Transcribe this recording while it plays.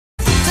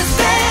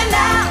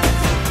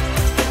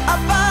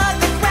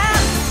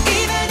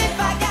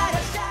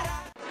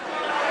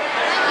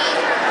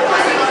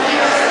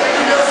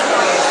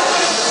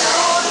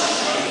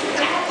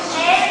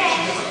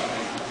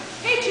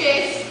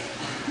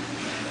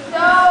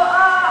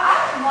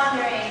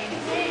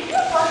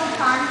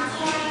time this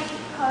morning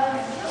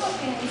because you're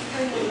looking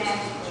pretty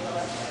magically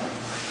delicious.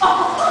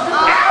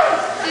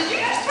 Did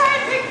you just try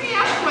and pick me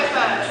up with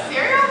a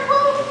cereal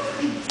poop?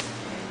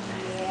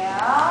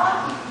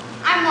 Yeah.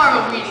 I'm more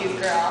of a Wheaties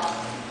girl.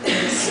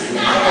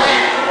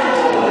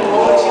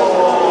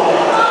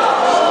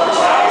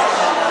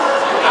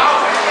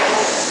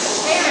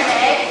 Hey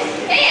Renee.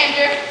 Hey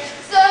Andrew.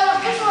 So,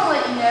 just want to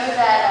let you know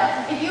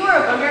that if you were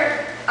a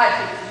booger, I'd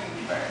pick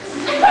you first.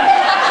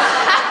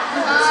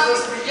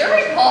 You're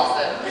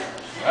repulsive.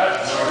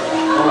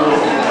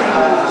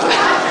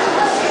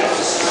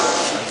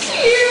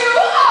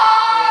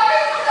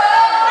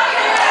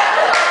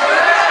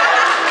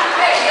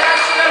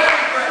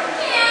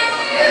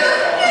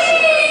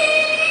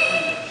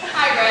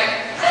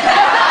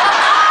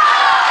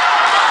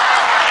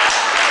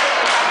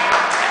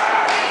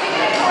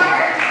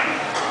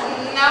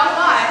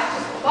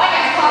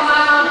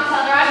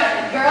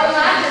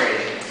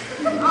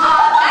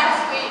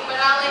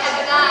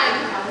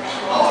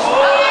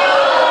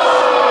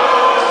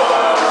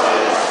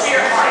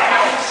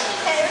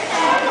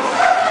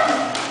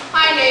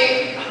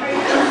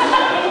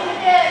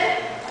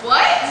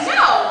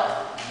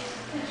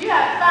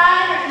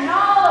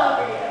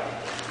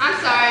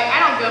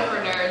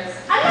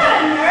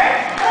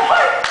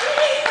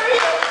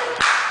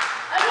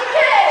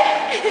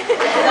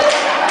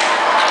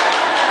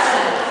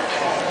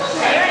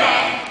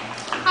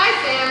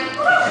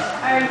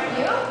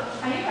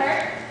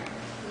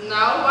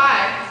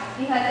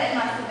 Because it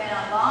must have been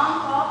a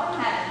long call from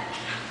heaven.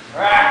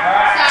 Sorry,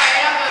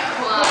 I don't go to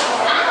clubs.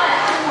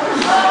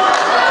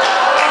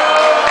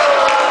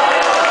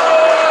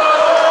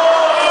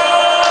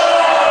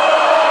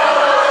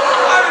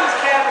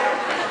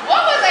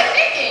 What was I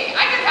thinking? I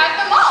could have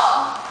them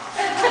all.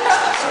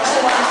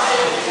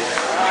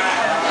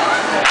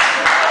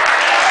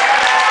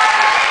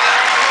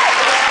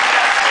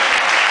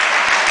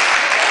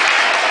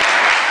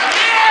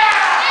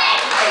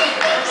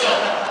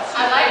 I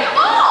like them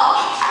all.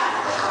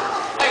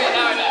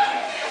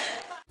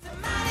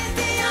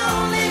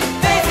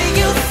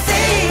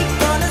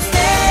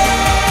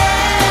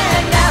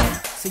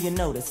 So you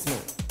notice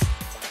me.